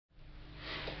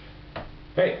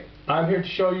Hey, I'm here to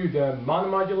show you the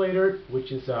monoModulator,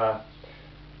 which is a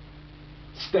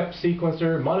step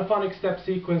sequencer, monophonic step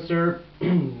sequencer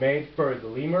made for the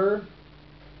Lemur,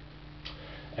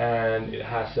 and it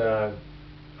has a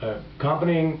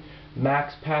accompanying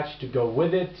max patch to go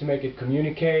with it to make it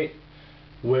communicate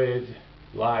with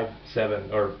Live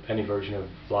 7 or any version of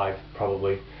Live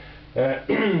probably.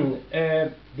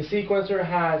 The sequencer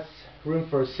has room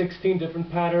for 16 different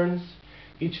patterns.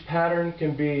 Each pattern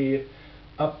can be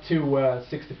up to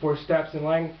 64 steps in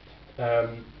length.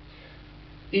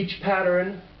 Each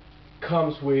pattern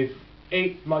comes with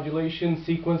 8 modulation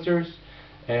sequencers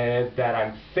that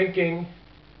I'm thinking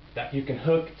that you can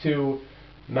hook to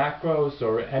macros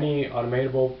or any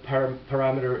automatable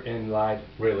parameter in Live,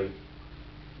 really.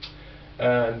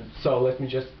 So let me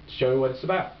just show you what it's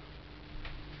about.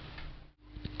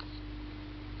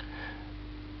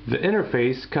 The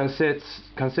interface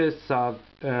consists of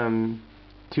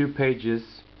 2 pages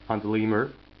on the Lemur.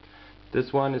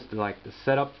 This one is the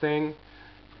setup thing,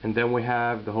 and then we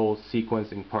have the whole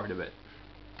sequencing part of it.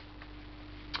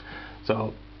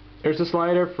 So there's a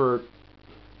slider for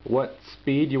what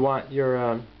speed you want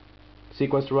your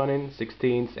sequence to run in,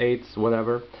 16s, 8s,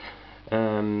 whatever.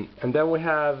 And then we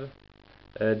have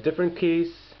different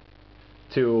keys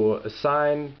to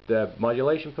assign the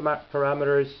modulation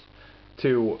parameters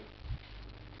to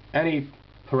any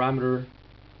parameter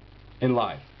in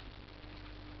Live.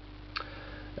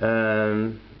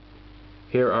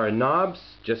 Here are knobs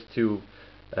just to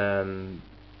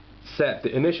set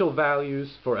the initial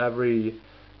values for every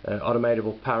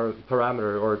automatable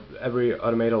parameter or every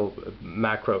automatable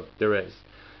macro there is.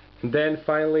 And then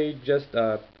finally just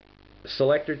a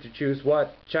selector to choose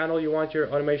what channel you want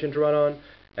your automation to run on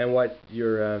and what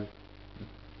your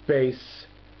base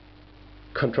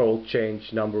control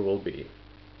change number will be.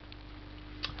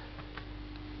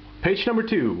 Page number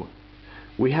 2.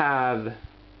 We have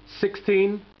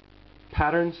 16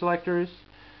 pattern selectors.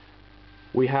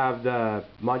 We have the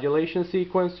modulation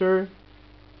sequencer.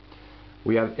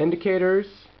 We have indicators,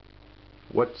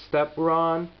 what step we're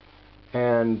on,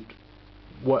 and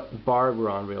what bar we're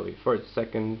on, really, first,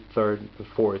 second, third,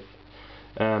 fourth.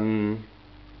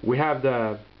 We have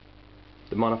the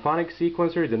monophonic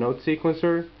sequencer, the note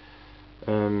sequencer.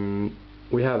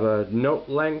 We have a note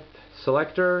length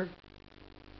selector.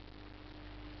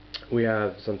 We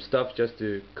have some stuff just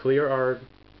to clear our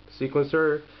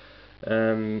sequencer.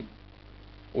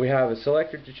 We have a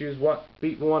selector to choose what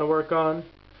beat we want to work on.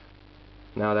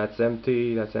 Now that's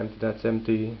empty, that's empty, that's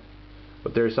empty,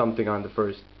 but there's something on the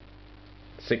first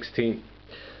 16.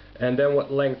 And then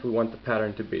what length we want the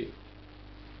pattern to be.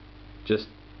 Just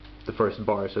the first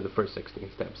bar, so the first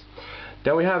 16 steps.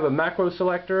 Then we have a macro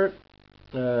selector.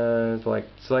 So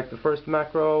select the first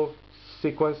macro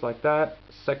sequence like that,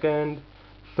 second,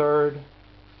 third,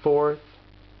 fourth.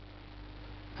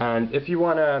 And if you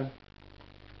want to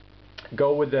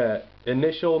go with the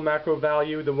initial macro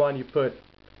value, the one you put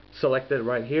selected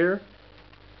right here,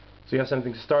 so you have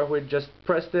something to start with, just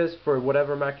press this for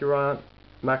whatever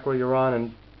macro you're on,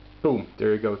 and boom,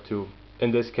 there you go to,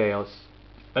 in this case,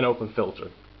 an open filter.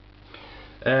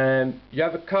 And you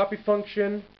have a copy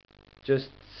function. Just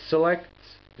select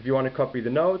if you want to copy the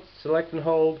notes, select and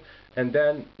hold, and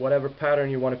then whatever pattern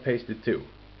you want to paste it to.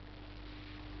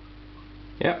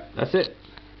 Yeah, that's it.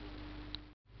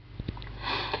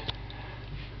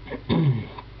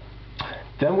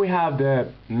 Then we have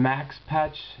the max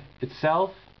patch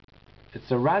itself.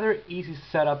 It's a rather easy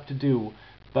setup to do,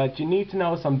 but you need to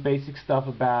know some basic stuff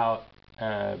about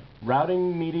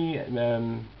routing MIDI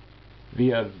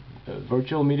via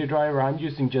virtual MIDI driver. I'm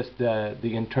using just the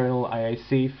internal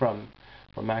IAC from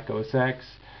Mac OS X,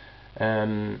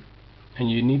 and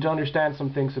you need to understand some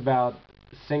things about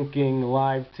syncing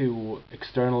Live to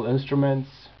external instruments,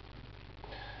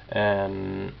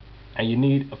 and you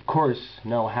need, of course,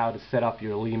 know how to set up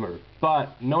your Lemur.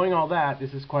 But knowing all that,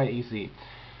 this is quite easy.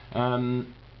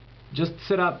 Just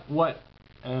set up what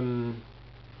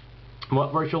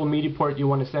virtual MIDI port you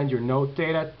want to send your note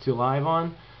data to Live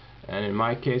on. And in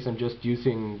my case, I'm just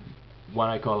using what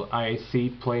I call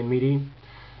IAC plain MIDI.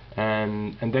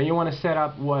 And then you want to set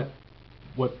up what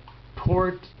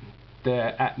port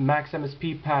the max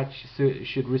MSP patch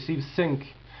should receive sync,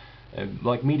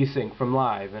 like MIDI sync from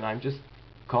Live. And I'm just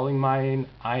calling mine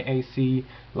IAC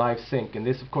Live Sync. And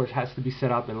this, of course, has to be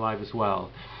set up in Live as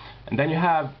well. And then you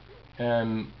have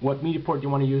what MIDI port you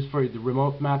want to use for the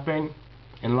remote mapping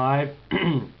in Live.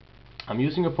 I'm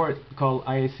using a port called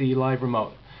IAC Live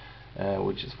Remote,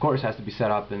 which of course has to be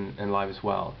set up in Live as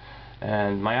well.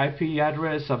 And my IP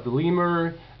address of the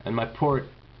Lemur and my port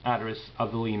address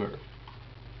of the Lemur.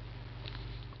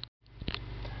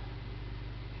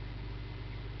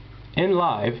 in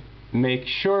live, make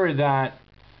sure that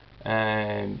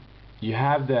you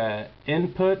have the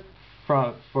input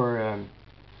for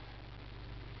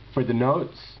the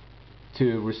notes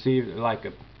to receive, like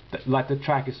the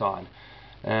track is on,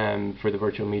 for the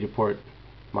virtual media port,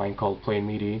 mine called plain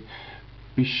MIDI.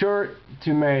 Be sure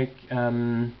to make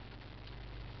the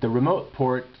remote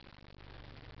port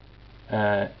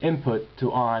input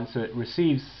to on, so it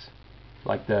receives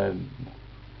like the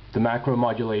macro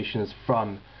modulations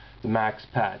from the max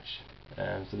patch.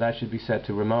 So that should be set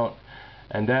to remote,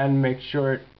 and then make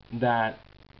sure that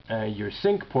your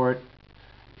sync port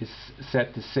is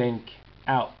set to sync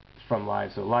out from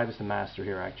live. So live is the master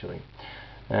here actually.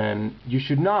 You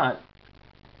should not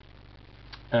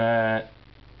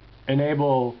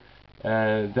enable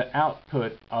the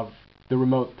output of the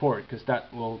remote port, because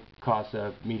that will cause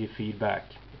a media feedback,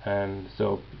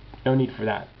 so no need for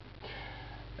that.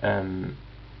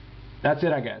 That's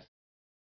it, I guess.